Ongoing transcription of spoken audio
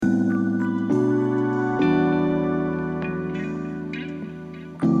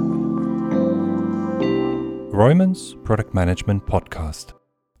Royman's Product Management Podcast.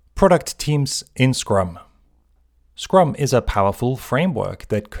 Product teams in Scrum. Scrum is a powerful framework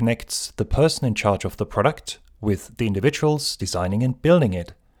that connects the person in charge of the product with the individuals designing and building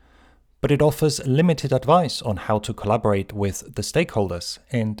it. But it offers limited advice on how to collaborate with the stakeholders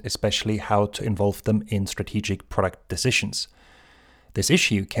and especially how to involve them in strategic product decisions. This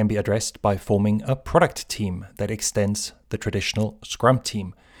issue can be addressed by forming a product team that extends the traditional Scrum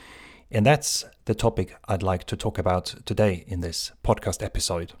team. And that's the topic I'd like to talk about today in this podcast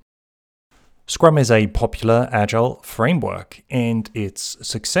episode. Scrum is a popular agile framework, and its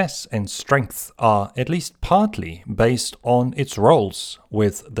success and strength are at least partly based on its roles,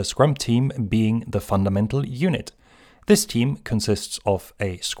 with the Scrum team being the fundamental unit. This team consists of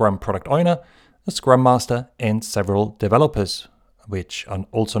a Scrum product owner, a Scrum master, and several developers, which are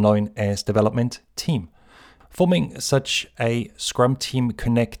also known as development team. Forming such a Scrum team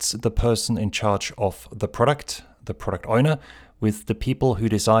connects the person in charge of the product owner, with the people who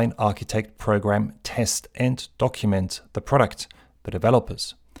design, architect, program, test, and document the product, the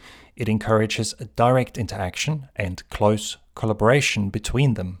developers. It encourages direct interaction and close collaboration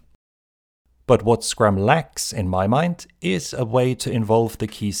between them. But what Scrum lacks, in my mind, is a way to involve the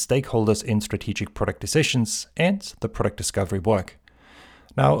key stakeholders in strategic product decisions and the product discovery work.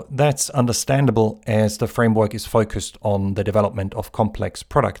 Now, that's understandable as the framework is focused on the development of complex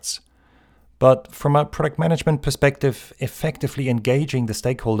products. But from a product management perspective, effectively engaging the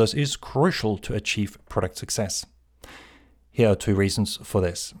stakeholders is crucial to achieve product success. Here are two reasons for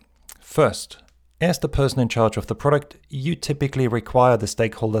this. First, as the person in charge of the product, you typically require the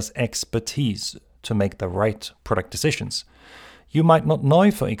stakeholders' expertise to make the right product decisions. You might not know,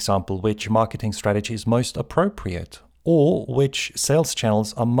 for example, which marketing strategy is most appropriate, or which sales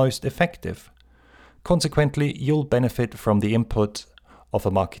channels are most effective. Consequently, you'll benefit from the input of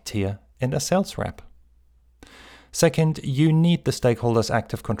a marketeer and a sales rep. Second, you need the stakeholders'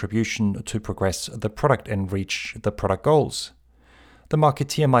 active contribution to progress the product and reach the product goals. The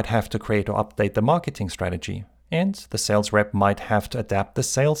marketeer might have to create or update the marketing strategy, and the sales rep might have to adapt the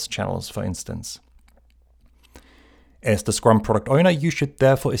sales channels, for instance. As the Scrum product owner, you should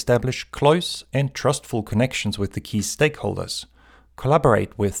therefore establish close and trustful connections with the key stakeholders,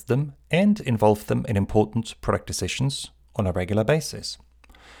 collaborate with them, and involve them in important product decisions on a regular basis.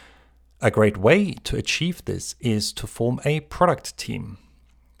 A great way to achieve this is to form a product team.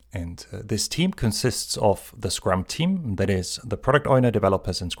 And this team consists of the Scrum team, that is, the product owner,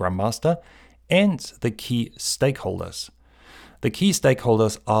 developers, and Scrum master, and the key stakeholders. The key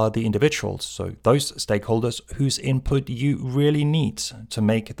stakeholders are the individuals, so those stakeholders whose input you really need to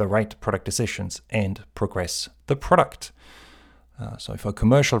make the right product decisions and progress the product. So for a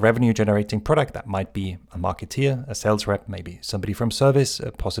commercial revenue generating product, that might be a marketeer, a sales rep, maybe somebody from service,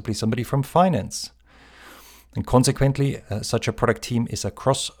 possibly somebody from finance. And consequently, such a product team is a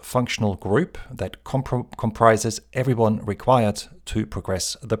cross-functional group that comprises everyone required to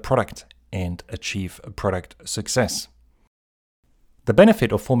progress the product and achieve product success. The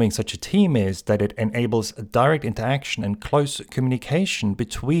benefit of forming such a team is that it enables a direct interaction and close communication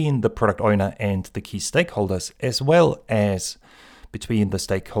between the product owner and the key stakeholders, as well as between the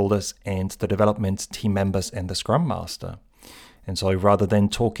stakeholders and the development team members and the Scrum Master. And so rather than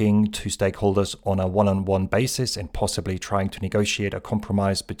talking to stakeholders on a one-on-one basis and possibly trying to negotiate a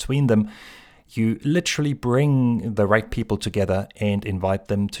compromise between them, you literally bring the right people together and invite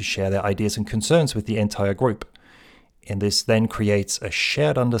them to share their ideas and concerns with the entire group. And this then creates a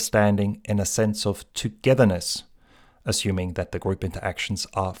shared understanding and a sense of togetherness, assuming that the group interactions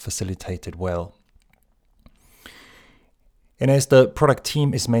are facilitated well. And as the product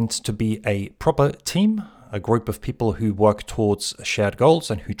team is meant to be a proper team, a group of people who work towards shared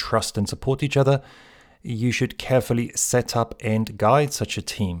goals and who trust and support each other, you should carefully set up and guide such a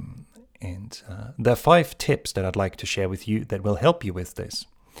team. And there are 5 tips that I'd like to share with you that will help you with this.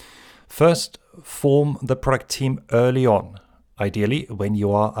 First, form the product team early on, ideally when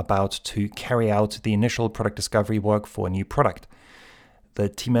you are about to carry out the initial product discovery work for a new product. The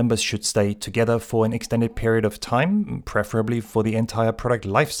team members should stay together for an extended period of time, preferably for the entire product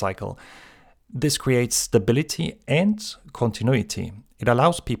lifecycle. This creates stability and continuity. It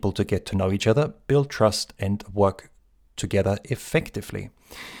allows people to get to know each other, build trust, and work together effectively.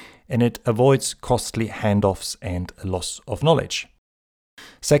 And it avoids costly handoffs and loss of knowledge.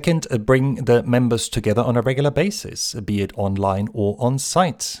 Second, bring the members together on a regular basis, be it online or on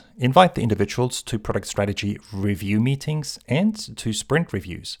site. Invite the individuals to product strategy review meetings and to sprint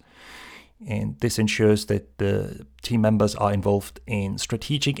reviews. And this ensures that the team members are involved in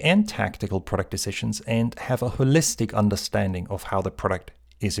strategic and tactical product decisions and have a holistic understanding of how the product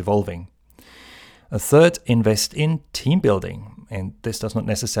is evolving. Third, invest in team building. And this does not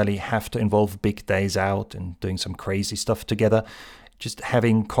necessarily have to involve big days out and doing some crazy stuff together. Just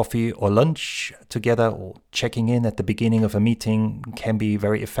having coffee or lunch together or checking in at the beginning of a meeting can be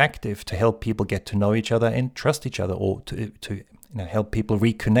very effective to help people get to know each other and trust each other, or to help people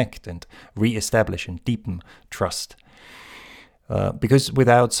reconnect and reestablish and deepen trust. Because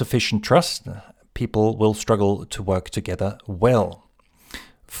without sufficient trust, people will struggle to work together well.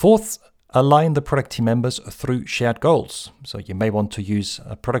 Fourth, align the product team members through shared goals. So you may want to use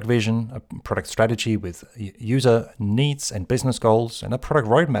a product vision, a product strategy with user needs and business goals, and a product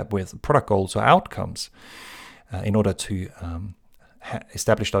roadmap with product goals or outcomes in order to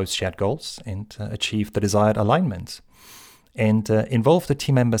establish those shared goals and achieve the desired alignment. And involve the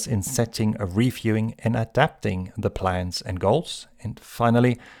team members in setting, reviewing, and adapting the plans and goals. And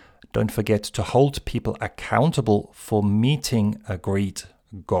finally, don't forget to hold people accountable for meeting agreed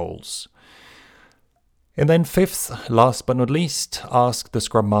goals. And then fifth, last but not least, ask the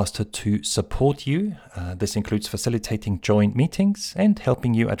Scrum Master to support you. This includes facilitating joint meetings and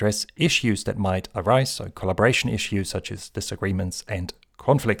helping you address issues that might arise, so collaboration issues such as disagreements and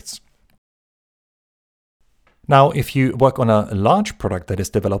conflicts. Now, if you work on a large product that is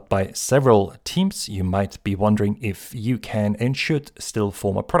developed by several teams, you might be wondering if you can and should still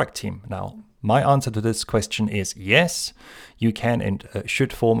form a product team. Now, my answer to this question is yes, you can and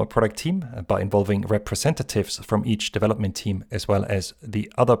should form a product team by involving representatives from each development team as well as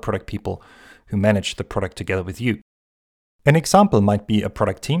the other product people who manage the product together with you. An example might be a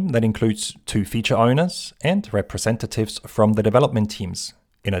product team that includes 2 feature owners and representatives from the development teams,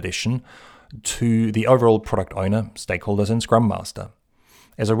 in addition to the overall product owner, stakeholders, and Scrum Master.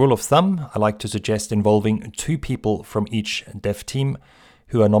 As a rule of thumb, I like to suggest involving 2 people from each dev team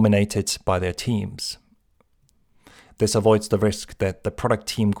who are nominated by their teams. This avoids the risk that the product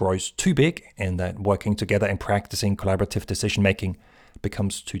team grows too big and that working together and practicing collaborative decision-making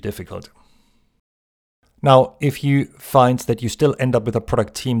becomes too difficult. Now, if you find that you still end up with a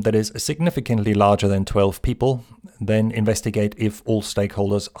product team that is significantly larger than 12 people, then investigate if all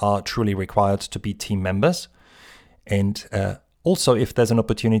stakeholders are truly required to be team members, and also if there's an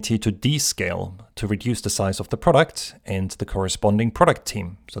opportunity to descale, to reduce the size of the product and the corresponding product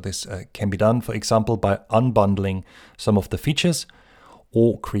team. So this can be done, for example, by unbundling some of the features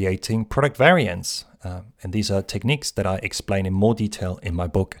or creating product variants. And these are techniques that I explain in more detail in my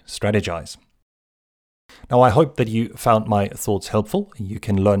book, Strategize. Now, I hope that you found my thoughts helpful. You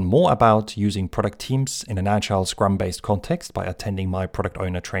can learn more about using product teams in an agile Scrum-based context by attending my product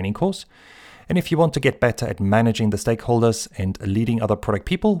owner training course. And if you want to get better at managing the stakeholders and leading other product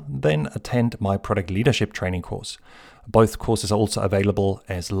people, then attend my product leadership training course. Both courses are also available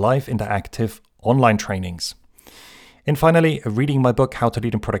as live interactive online trainings. And finally, reading my book, How to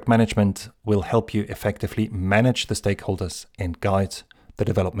Lead in Product Management, will help you effectively manage the stakeholders and guide the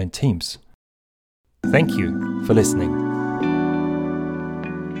development teams. Thank you for listening.